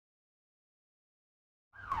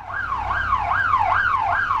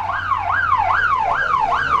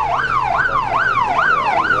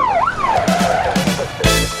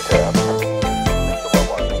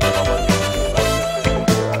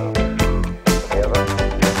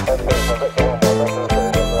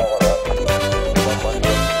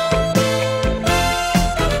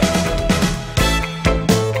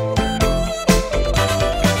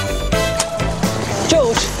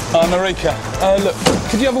Norika. Look,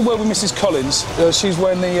 could you have a word with Mrs. Collins? She's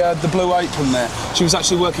wearing the blue apron there. She was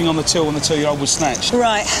actually working on the till when the 2-year-old was snatched.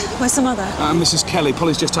 Right. Where's the mother? Mrs. Kelly.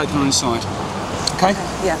 Polly's just taken her inside. OK?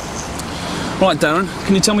 Yeah. Right, Darren,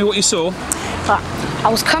 can you tell me what you saw? I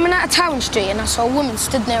was coming out of Town Street and I saw a woman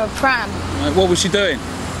stood near a pram. Right, what was she doing?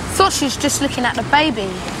 Thought she was just looking at the baby.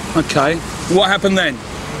 OK. What happened then?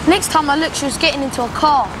 Next time I looked, she was getting into a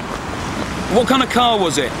car. What kind of car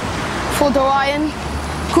was it? Ford Orion.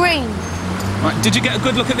 Green. Right, did you get a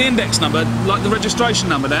good look at the index number, like the registration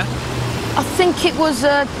number there? I think it was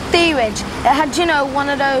a D-Reg. It had, you know, one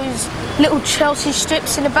of those little Chelsea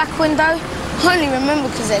strips in the back window. I only remember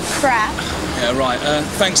because they're crap. Yeah, right.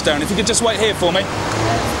 Thanks, Darren. If you could just wait here for me.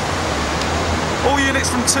 All units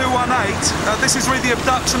from 218. This is really the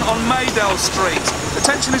abduction on Maydale Street.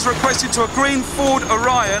 Attention is requested to a green Ford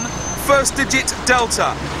Orion, first digit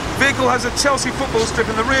Delta. Vehicle has a Chelsea football strip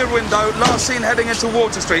in the rear window, last seen heading into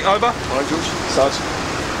Water Street. Over. All right, George. Sarge.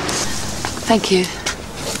 Thank you.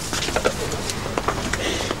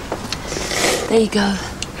 There you go.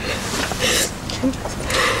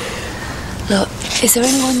 Look, is there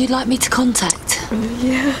anyone you'd like me to contact?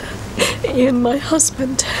 Yeah, Ian, my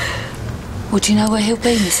husband. Would you know where he'll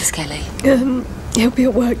be, Mrs. Kelly? He'll be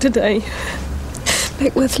at work today.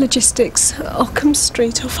 Beckworth Logistics, Ockham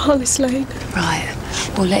Street off Harless Lane. Right,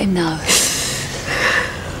 we'll let him know.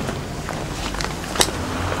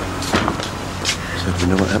 So do you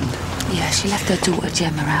know what happened? Yeah, she left her daughter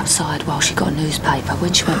Gemma outside while she got a newspaper.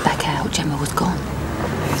 When she went back out, Gemma was gone.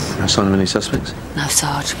 No sign of any suspects? No,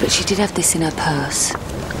 Sarge, but she did have this in her purse.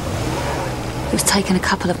 It was taken a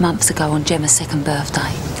couple of months ago on Gemma's 2nd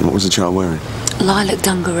birthday. And what was the child wearing? Lilac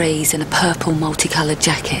dungarees and a purple multicoloured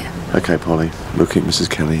jacket. OK, Polly, we'll keep Mrs.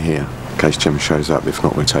 Kelly here in case Gemma shows up. If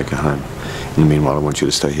not, we'll take her home. In the meanwhile, I want you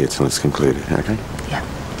to stay here till it's concluded, OK? Yeah.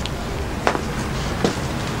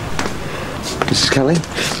 Mrs. Kelly?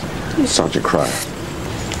 Sergeant Crowe.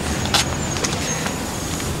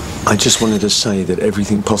 I just wanted to say that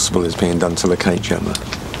everything possible is being done to locate Gemma.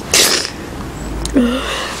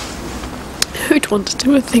 Who'd want to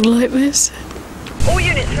do a thing like this? All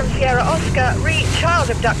units from Sierra Oscar, child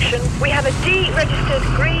abduction. We have a D-registered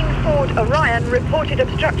green Ford Orion reported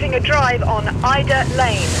obstructing a drive on Ida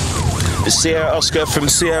Lane. Sierra Oscar from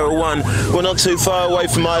Sierra 1. We're not too far away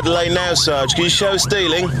from Ida Lane now, Sarge. Can you show us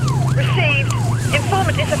stealing? Received.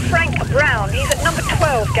 Informant is a Frank Brown. He's at number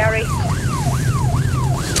 12, Gary.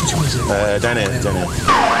 Down here.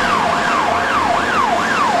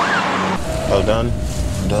 Hold on.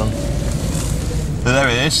 There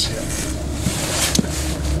he is.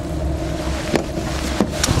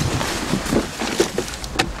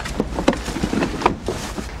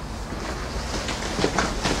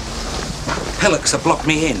 Hillocks have blocked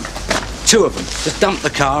me in. 2 of them. Just dumped the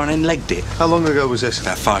car and then legged it. How long ago was this?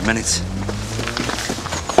 About 5 minutes.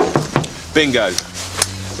 Bingo.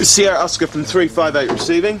 Sierra Oscar from 358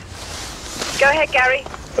 receiving. Go ahead, Gary.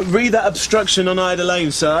 Read that obstruction on Ida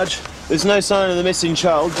Lane, Sarge. There's no sign of the missing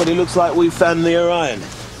child, but it looks like we found the Orion.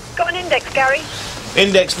 Got an index, Gary?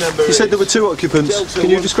 Index number. You said there were 2 occupants. Can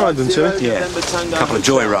you describe them, sir? Yeah. A couple of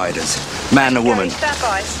joyriders. Man and a woman. Gary,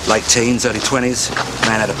 stand by. Late teens, early 20s.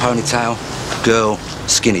 Man had a ponytail. Girl,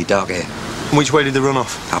 skinny, dark hair. And which way did they run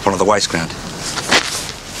off? Up onto the waste ground.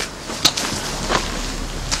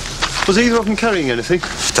 Was either of them carrying anything?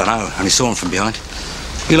 Dunno, only saw him from behind.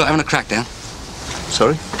 You lot having a crackdown?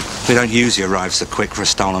 Sorry? We don't usually arrive so quick for a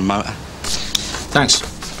stolen motor. Thanks.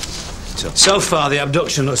 So far, the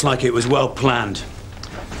abduction looks like it was well planned.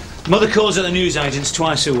 Mother calls at the newsagents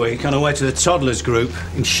twice a week on her way to the toddlers group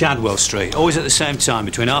in Shadwell Street, always at the same time,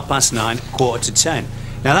 between 9:30, 9:45.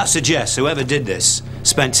 Now that suggests whoever did this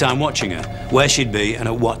spent time watching her, where she'd be and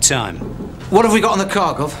at what time. What have we got on the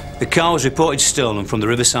car, Gov? The car was reported stolen from the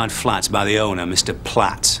Riverside Flats by the owner, Mr.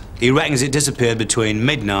 Platt. He reckons it disappeared between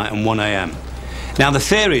midnight and 1 a.m. Now, the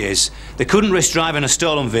theory is they couldn't risk driving a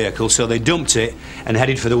stolen vehicle, so they dumped it and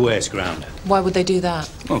headed for the waste ground. Why would they do that?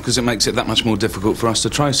 Well, because it makes it that much more difficult for us to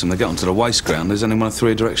trace them. They get onto the waste ground, there's only one of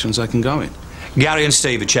 3 directions they can go in. Gary and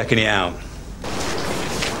Steve are checking it out.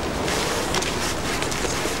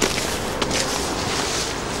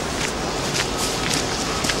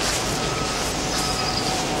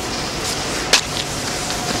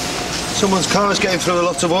 Someone's car is getting through a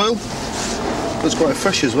lot of oil. Looks quite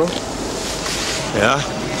fresh as well. Yeah.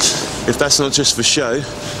 If that's not just for show,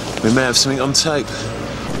 we may have something on tape.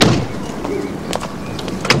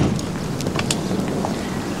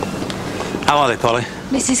 How are they, Polly?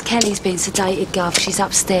 Mrs. Kelly's been sedated, Gov. She's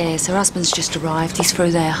upstairs. Her husband's just arrived. He's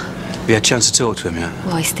through there. Have you had a chance to talk to him yet?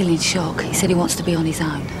 Well, he's still in shock. He said he wants to be on his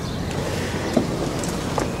own.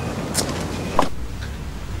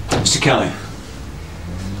 Mr. Mr. Kelly,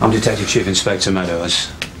 I'm Detective Chief Inspector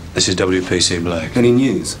Meadows. This is W.P.C. Blake. Any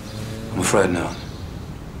news? I'm afraid not.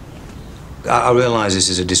 I realise this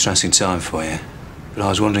is a distressing time for you, but I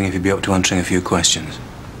was wondering if you'd be up to answering a few questions.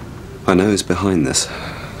 I know who's behind this.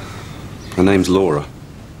 Her name's Laura.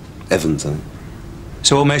 Evans, I think.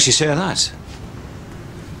 So what makes you say that?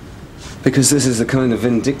 Because this is the kind of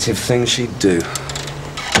vindictive thing she'd do.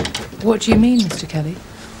 What do you mean, Mr. Kelly?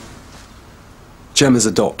 Gemma's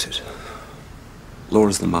adopted.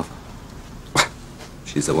 Laura's the mother.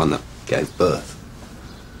 She's the one that gave birth.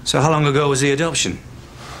 So how long ago was the adoption?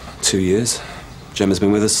 2 years. Gemma's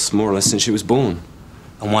been with us more or less since she was born.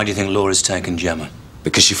 And why do you think Laura's taken Gemma?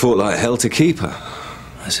 Because she fought like hell to keep her.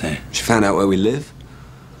 I see. She found out where we live.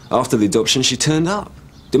 After the adoption, she turned up.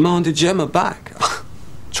 Demanded Gemma back.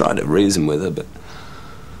 Tried to reason with her,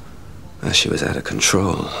 but she was out of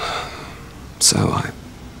control. So I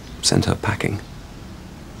sent her packing.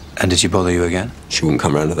 And did she bother you again? She wouldn't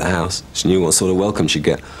come round to the house. She knew what sort of welcome she'd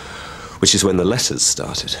get. Which is when the letters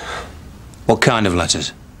started. What kind of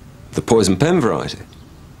letters? The poison pen variety.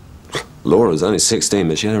 Laura was only 16,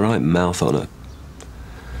 but she had a right mouth on her.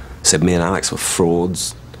 Said me and Alex were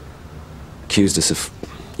frauds. Accused us of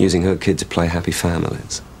using her kid to play happy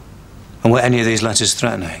families. And were any of these letters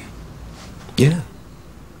threatening? Yeah.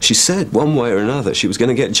 She said, one way or another, she was going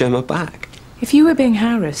to get Gemma back. If you were being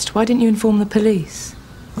harassed, why didn't you inform the police?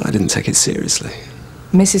 Well, I didn't take it seriously.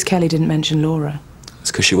 Mrs. Kelly didn't mention Laura.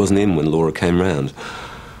 It's because she wasn't in when Laura came round.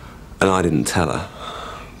 And I didn't tell her.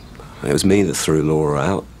 It was me that threw Laura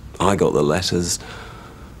out. I got the letters.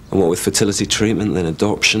 And what with fertility treatment, then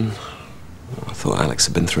adoption, I thought Alex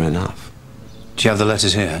had been through enough. Do you have the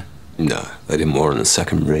letters here? No, they didn't warrant a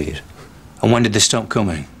second read. And when did they stop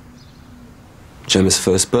coming? Gemma's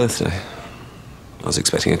first birthday. I was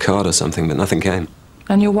expecting a card or something, but nothing came.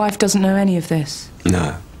 And your wife doesn't know any of this?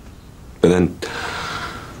 No. But then,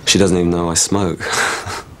 she doesn't even know I smoke.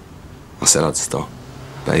 I said I'd stop.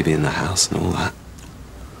 Baby in the house and all that.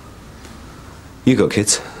 You got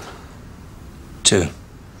kids? 2.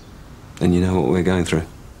 And you know what we're going through?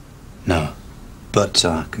 No. But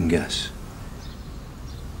I can guess.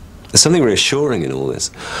 There's something reassuring in all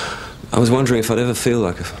this. I was wondering if I'd ever feel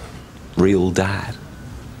like a real dad.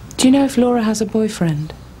 Do you know if Laura has a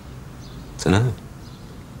boyfriend? Dunno.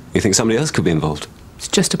 You think somebody else could be involved? It's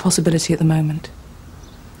just a possibility at the moment.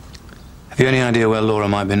 Have you any idea where Laura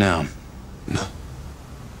might be now? No.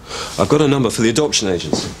 I've got a number for the adoption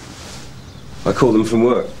agents. I called them from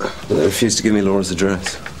work, but they refused to give me Laura's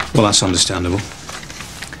address. Well, that's understandable.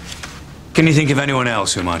 Can you think of anyone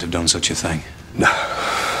else who might have done such a thing? No.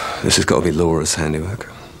 This has got to be Laura's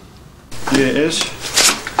handiwork. Yeah, it is.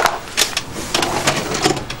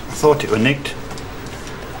 Thought it were nicked.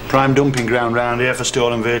 Prime dumping ground round here for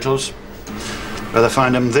stolen vehicles. Whether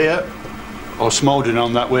find them there or smouldering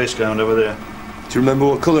on that waste ground over there. Do you remember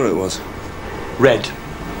what colour it was? Red.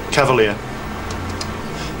 Cavalier.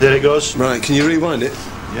 There it goes. Right, can you rewind it?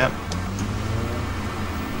 Yep.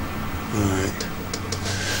 Right.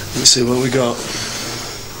 Let's see what we got.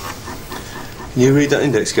 Can you read that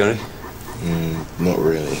index, Gary? Not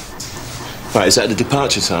really. Right, is that the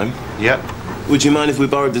departure time? Yep. Would you mind if we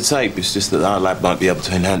borrowed the tape? It's just that our lab might be able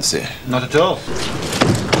to enhance it. Not at all.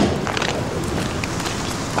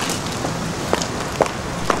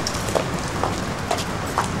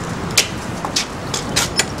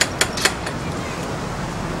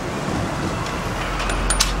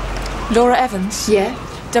 Laura Evans? Yeah?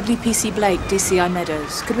 W.P.C. Blake, D.C.I.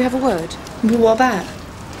 Meadows. Could we have a word? What about?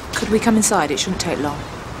 Could we come inside? It shouldn't take long.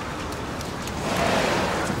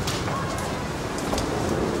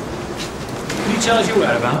 Can you tell us your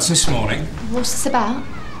whereabouts this morning? What's this about?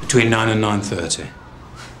 Between 9 and 9:30.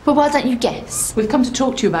 Well, why don't you guess? We've come to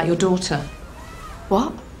talk to you about your daughter.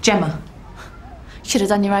 What? Gemma. Should have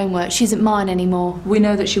done your own work. She isn't mine anymore. We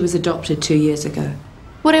know that she was adopted 2 years ago.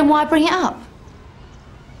 Well, then why bring it up?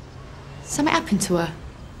 Something happened to her.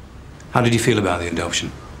 How did you feel about the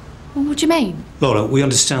adoption? Well, what do you mean? Laura, we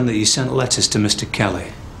understand that you sent letters to Mr.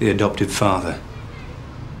 Kelly, the adopted father.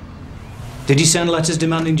 Did you send letters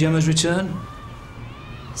demanding Gemma's return?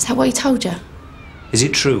 Is that what he told you? Is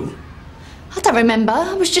it true? I don't remember.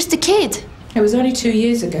 I was just a kid. It was only 2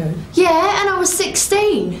 years ago. Yeah, and I was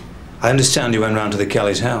 16. I understand you went round to the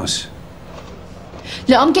Kelly's house.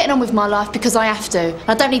 Look, I'm getting on with my life because I have to.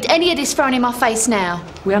 I don't need any of this thrown in my face now.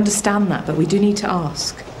 We understand that, but we do need to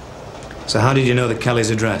ask. So how did you know the Kelly's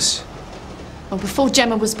address? Well, before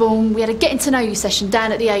Gemma was born, we had a getting-to-know-you session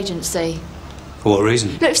down at the agency. For what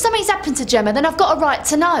reason? Look, if something's happened to Gemma, then I've got a right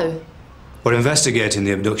to know. We're investigating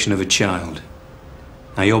the abduction of a child.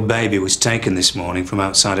 Now, your baby was taken this morning from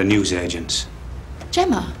outside a newsagent's.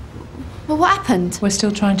 Gemma? Well, what happened? We're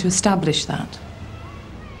still trying to establish that.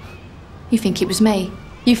 You think it was me?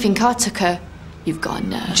 You think I took her? You've got a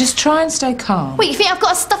nerve. Just try and stay calm. What, you think I've got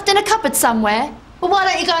her stuffed in a cupboard somewhere? Well, why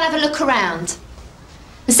don't you go and have a look around?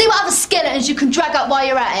 And see what other skeletons you can drag up while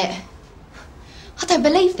you're at it. I don't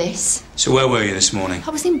believe this. So where were you this morning?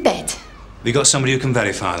 I was in bed. Have you got somebody who can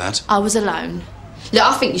verify that? I was alone. Look,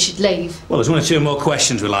 I think you should leave. Well, there's one or two more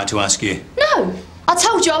questions we'd like to ask you. No! I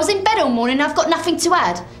told you I was in bed all morning and I've got nothing to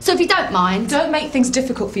add. So if you don't mind... Don't make things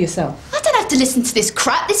difficult for yourself. I don't have to listen to this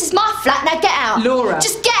crap. This is my flat. Now get out. Laura.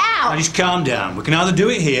 Just get out. Now just calm down. We can either do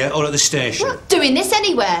it here or at the station. We're not doing this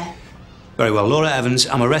anywhere. Very well, Laura Evans,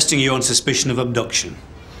 I'm arresting you on suspicion of abduction.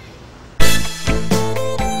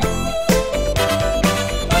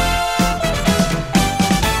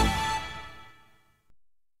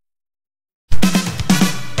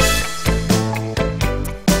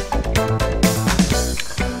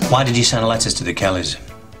 Why did you send letters to the Kellys?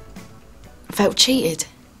 I felt cheated.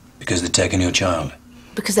 Because they'd taken your child?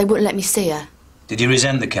 Because they wouldn't let me see her. Did you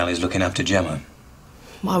resent the Kellys looking after Gemma?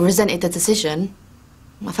 Well, I resented the decision.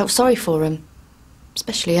 I felt sorry for them.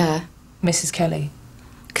 Especially her. Mrs. Kelly.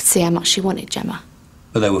 I could see how much she wanted Gemma.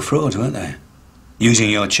 But they were frauds, weren't they? Using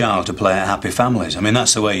your child to play at happy families. I mean,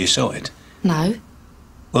 that's the way you saw it. No.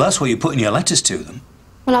 Well, that's what you put in your letters to them.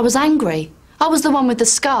 Well, I was angry. I was the one with the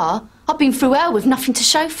scar. I've been through hell with nothing to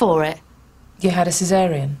show for it. You had a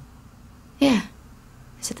cesarean? Yeah.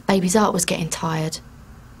 They said the baby's heart was getting tired.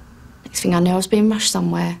 Next thing I knew, I was being rushed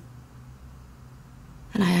somewhere.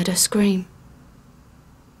 And I heard her scream.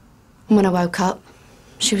 And when I woke up,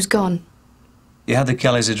 she was gone. You had the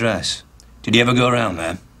Kellys' address. Did you ever go around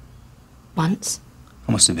there? Once.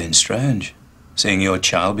 That must have been strange, seeing your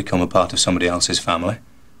child become a part of somebody else's family.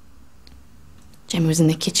 Gemma was in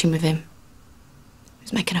the kitchen with him. He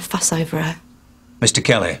was making a fuss over her. Mr.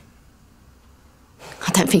 Kelly?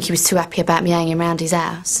 I don't think he was too happy about me hanging around his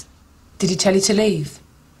house. Did he tell you to leave?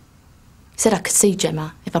 He said I could see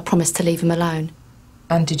Gemma if I promised to leave him alone.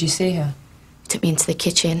 And did you see her? He took me into the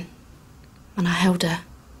kitchen and I held her.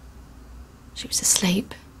 She was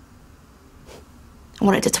asleep. I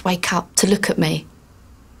wanted her to wake up, to look at me,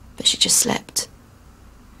 but she just slept.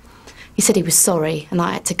 He said he was sorry and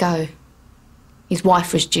I had to go. His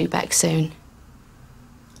wife was due back soon.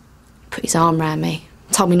 He put his arm round me,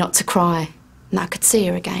 told me not to cry, and that I could see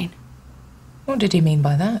her again. What did he mean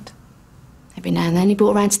by that? Every now and then he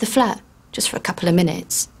brought her round to the flat, just for a couple of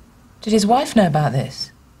minutes. Did his wife know about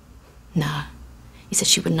this? No. He said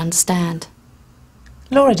she wouldn't understand.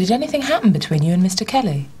 Laura, did anything happen between you and Mr.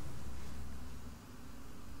 Kelly?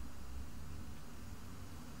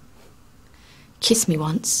 He kissed me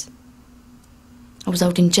once. I was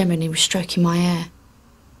holding Gemma and he was stroking my hair.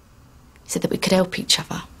 He said that we could help each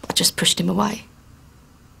other. I just pushed him away.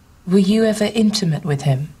 Were you ever intimate with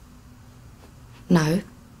him? No. He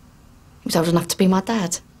was old enough to be my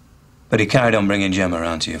dad. But he carried on bringing Gemma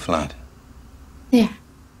around to your flat? Yeah.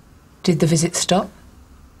 Did the visit stop?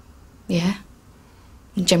 Yeah.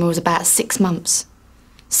 And Gemma was about 6 months.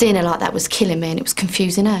 Seeing her like that was killing me and it was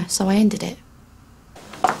confusing her, so I ended it.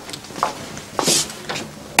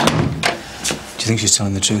 Do you think she's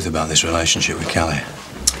telling the truth about this relationship with Kelly?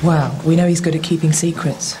 Well, we know he's good at keeping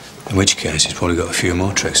secrets. In which case, he's probably got a few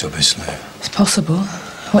more tricks up his sleeve. It's possible.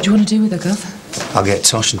 What do you want to do with her, Gov? I'll get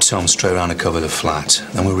Tosh and Tom straight round to cover the flat.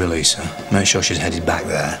 Then we'll release her, make sure she's headed back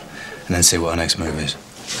there, and then see what our next move is.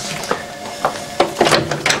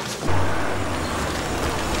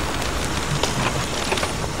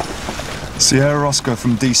 Sierra Oscar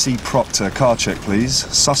from DC Proctor. Car check, please.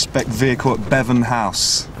 Suspect vehicle at Bevan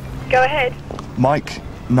House. Go ahead. Mike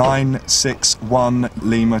 961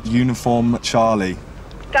 Lima, uniform Charlie.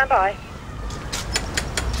 Stand by.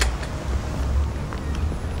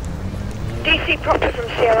 DC Proctor from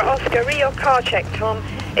Sierra Oscar. Re your car check, Tom.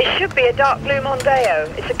 It should be a dark blue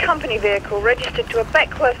Mondeo. It's a company vehicle registered to a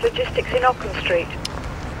Beckworth Logistics in Ockham Street.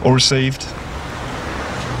 All received.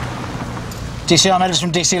 DCI Meadows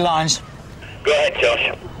from DC Lines. Go ahead,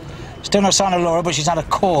 Tosh. Still no sign of Laura, but she's had a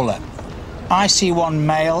caller. IC1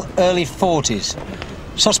 male, early 40s.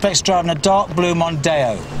 Suspect's driving a dark blue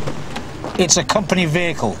Mondeo. It's a company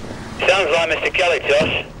vehicle. Sounds like Mr. Kelly,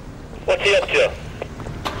 Tosh. What's he up to?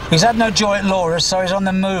 He's had no joy at Laura's, so he's on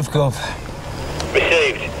the move, Gov.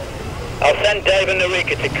 Received. I'll send Dave and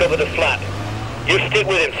Norika to cover the flat. You stick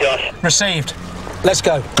with him, Tosh. Received. Let's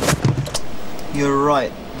go. You're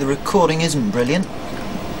right. The recording isn't brilliant.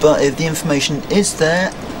 But if the information is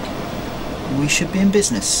there, we should be in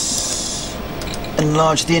business.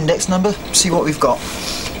 Enlarge the index number, see what we've got.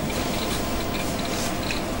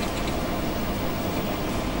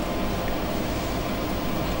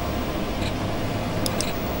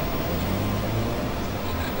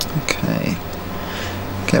 Okay.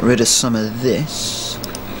 Get rid of some of this.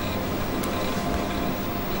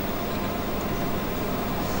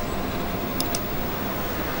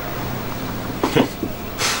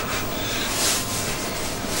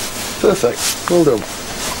 Perfect. Well done.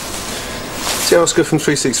 See Oscar from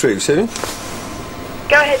 363, Sheree?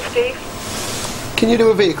 Go ahead, Steve. Can you do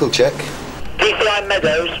a vehicle check? DCI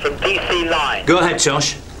Meadows from DC Line. Go ahead,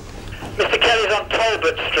 Tosh. Mr. Kelly's on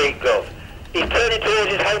Talbot Street, Gov. He's turning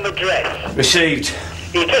towards his home address. Received.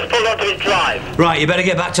 He's just pulled onto his drive. Right, you better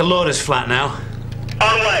get back to Laura's flat now.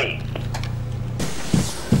 On way.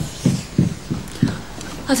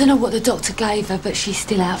 I don't know what the doctor gave her, but she's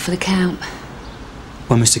still out for the count.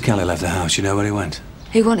 When Mr. Kelly left the house, you know where he went?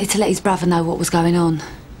 He wanted to let his brother know what was going on.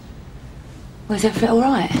 Was everything all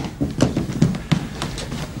right?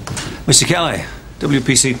 Mr. Kelly,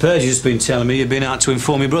 W.P.C. Page has been telling me you've been out to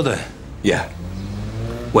inform your brother. Yeah.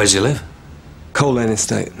 Where does he live? Coal Lane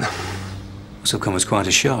Estate. Must have come as quite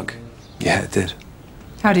a shock. Yeah, it did.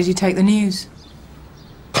 How did you take the news?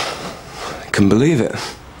 I couldn't believe it.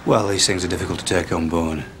 Well, these things are difficult to take on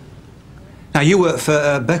board. Now, you work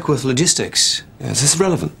for Beckworth Logistics. Yeah, is this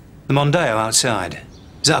relevant? The Mondeo outside.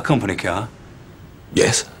 Is that a company car?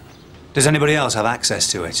 Yes. Does anybody else have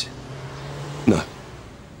access to it? No.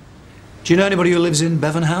 Do you know anybody who lives in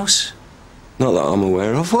Bevan House? Not that I'm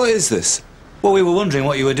aware of. What is this? Well, we were wondering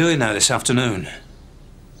what you were doing there this afternoon.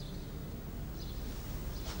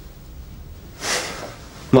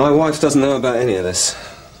 My wife doesn't know about any of this.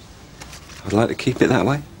 I'd like to keep it that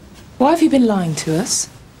way. Why have you been lying to us?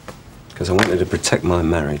 Because I wanted to protect my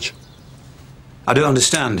marriage. I don't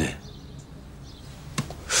understand.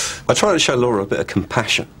 I try to show Laura a bit of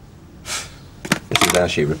compassion. This is how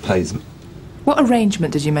she repays me. What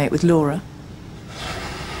arrangement did you make with Laura?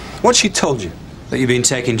 What she told you? That you've been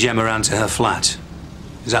taking Jem around to her flat.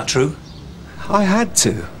 Is that true? I had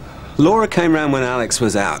to. Laura came round when Alex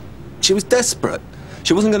was out. She was desperate.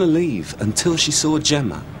 She wasn't going to leave until she saw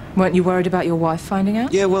Gemma. Weren't you worried about your wife finding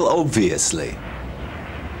out? Yeah, well, obviously.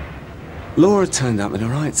 Laura turned up in the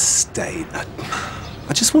right state.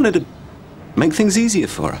 I just wanted to make things easier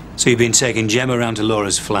for her. So you've been taking Jem around to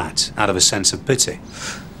Laura's flat out of a sense of pity?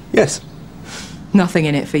 Yes. Nothing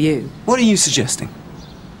in it for you. What are you suggesting?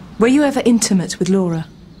 Were you ever intimate with Laura?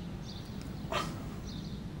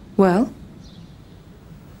 Well?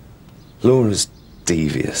 Laura's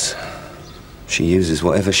devious. She uses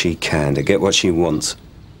whatever she can to get what she wants.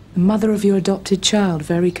 The mother of your adopted child,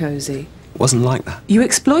 very cosy. It wasn't like that. You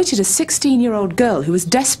exploited a 16-year-old girl who was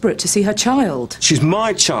desperate to see her child. She's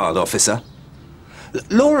my child, officer.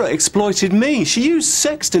 Laura exploited me. She used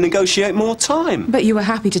sex to negotiate more time. But you were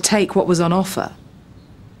happy to take what was on offer.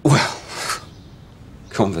 Well,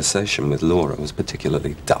 conversation with Laura was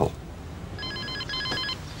particularly dull.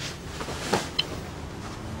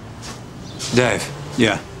 Dave,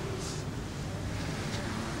 yeah.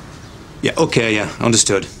 Yeah, okay, yeah,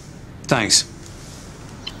 understood. Thanks.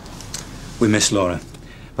 We missed Laura.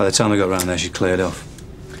 By the time we got round there, she'd cleared off.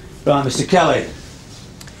 Right, Mr. Kelly.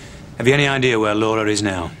 Have you any idea where Laura is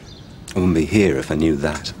now? I wouldn't be here if I knew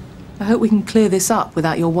that. I hope we can clear this up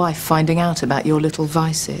without your wife finding out about your little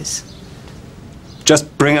vices.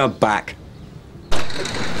 Just bring her back.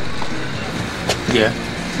 Yeah.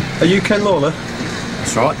 Are you Ken Lawler?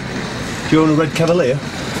 That's right. Do you own a red Cavalier?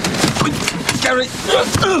 Gary!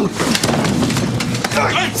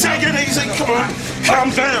 Take it easy, come on! Calm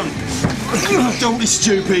down! Don't be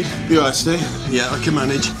stupid. You all right, Steve? Yeah, I can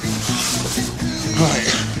manage. Right.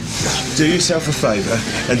 Do yourself a favour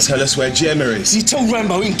and tell us where Gemma is. You told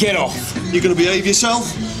Rambo he can get off. You gonna behave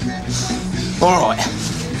yourself? All right.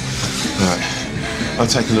 Right. I'll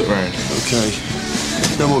take a look round. Okay.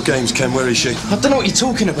 No more games, Ken. Where is she? I don't know what you're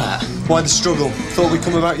talking about. Why the struggle? Thought we'd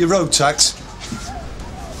come about your road tax.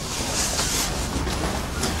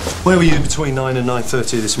 Where were you between 9 and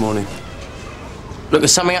 9:30 this morning? Look,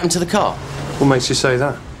 has something happened to the car? What makes you say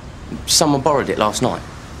that? Someone borrowed it last night.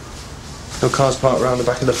 No car's parked around the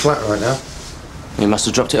back of the flat right now. You must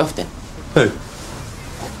have dropped it off then. Who?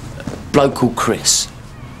 A bloke called Chris.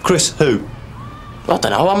 Chris who? I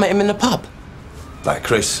don't know, I met him in the pub. That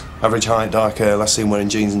Chris. Average height, dark hair, last seen wearing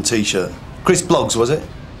jeans and t-shirt. Chris Bloggs, was it?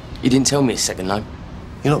 You didn't tell me his second name.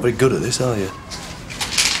 You're not very good at this, are you?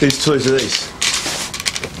 Whose toys are these?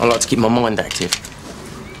 I like to keep my mind active.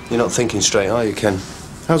 You're not thinking straight, are you, Ken?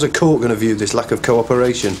 How's a court going to view this lack of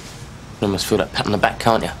cooperation? You must feel that pat on the back,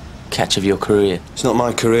 can't you? Catch of your career. It's not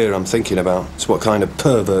my career I'm thinking about. It's what kind of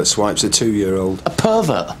pervert swipes a 2-year-old. A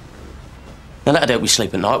pervert? Now that'd help you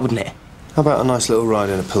sleep at night, wouldn't it? How about a nice little ride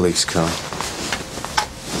in a police car?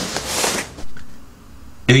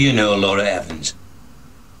 Do you know Laura Evans?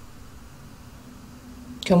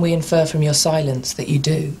 Can we infer from your silence that you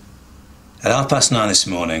do? At 9:30 this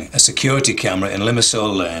morning, a security camera in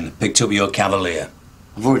Limassol Lane picked up your Cavalier.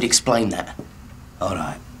 I've already explained that. All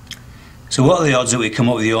right. So what are the odds that we come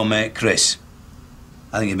up with your mate, Chris?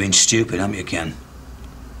 I think you've been stupid, haven't you, Ken?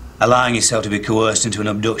 Allowing yourself to be coerced into an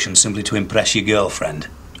abduction simply to impress your girlfriend.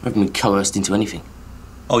 I haven't been coerced into anything.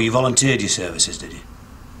 Oh, you volunteered your services, did you?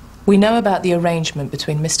 We know about the arrangement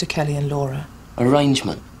between Mr. Kelly and Laura.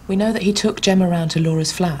 Arrangement? We know that he took Gemma round to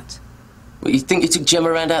Laura's flat. What, you think he took Gemma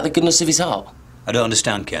around out of the goodness of his heart? I don't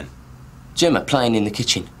understand, Ken. Gemma playing in the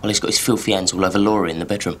kitchen while he's got his filthy hands all over Laura in the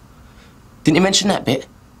bedroom. Didn't you mention that bit?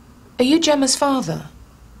 Are you Gemma's father?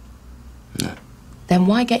 No. Then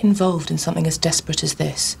why get involved in something as desperate as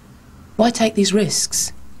this? Why take these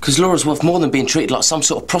risks? Because Laura's worth more than being treated like some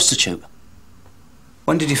sort of prostitute.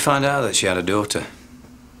 When did you find out that she had a daughter?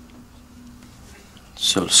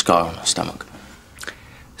 Sort of scar on her stomach.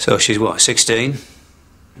 So she's what, 16?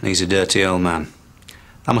 And he's a dirty old man.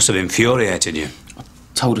 That must have infuriated you. I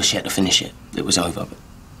told her she had to finish it. It was over, but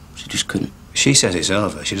she just couldn't. She says it's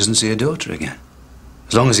over. She doesn't see her daughter again.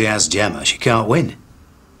 As long as he has Gemma, she can't win.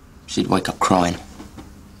 She'd wake up crying.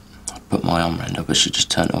 I put my arm around her, but she just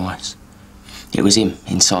turned her eyes. It was him,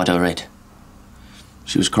 inside her head.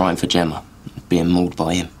 She was crying for Gemma, being mauled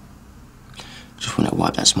by him. Just wanted to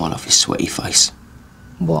wipe that smile off his sweaty face.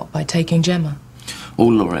 What, by taking Gemma?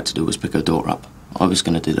 All Laura had to do was pick her daughter up. I was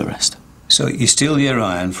going to do the rest. So you steal your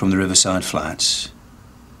iron from the Riverside flats,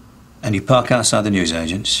 and you park outside the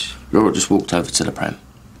newsagents? Laura just walked over to the pram,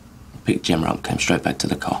 picked Gemma up, came straight back to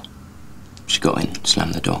the car. She got in,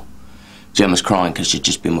 slammed the door. Gemma's crying because she'd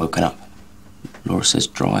just been woken up. Laura says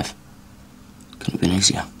drive. Couldn't have been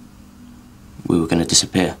easier. We were going to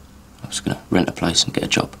disappear. I was going to rent a place and get a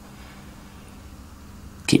job.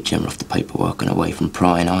 Keep Gemma off the paperwork and away from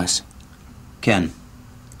prying eyes. Ken,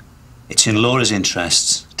 it's in Laura's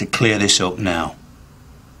interests to clear this up now.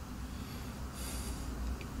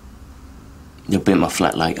 You'll be at my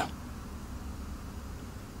flat later.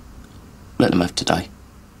 Let them have today.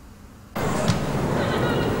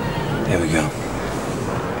 Here we go.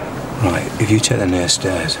 Right, if you take the near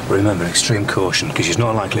stairs, but remember, extreme caution, because she's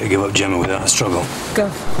not likely to give up Gemma without a struggle.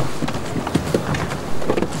 Go.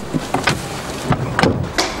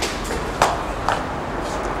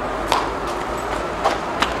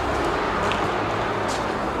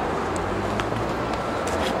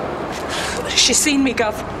 She's seen me,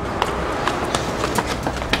 Gov.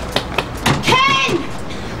 Ken!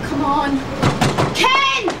 Come on.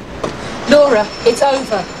 Ken! Laura, it's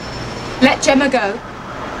over. Let Gemma go.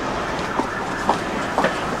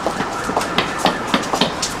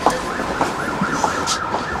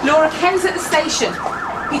 Laura, Ken's at the station.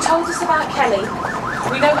 He told us about Kelly.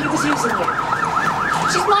 We know he was using you.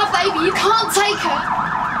 She's my baby. You can't take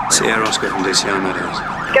her. Sierra Oscar from DCI Meadows.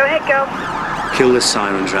 Go ahead, girl. Kill the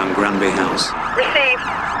sirens round Granby House. Received.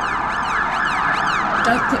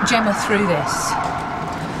 Don't put Gemma through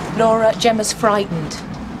this. Laura, Gemma's frightened.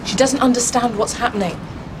 She doesn't understand what's happening.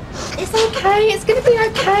 It's okay. It's going to be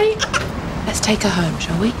okay. Let's take her home,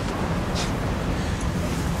 shall we?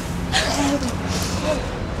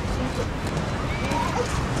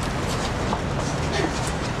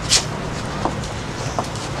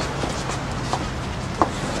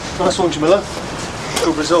 Nice one, Jamilla.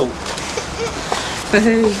 Good result.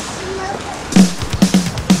 Boo.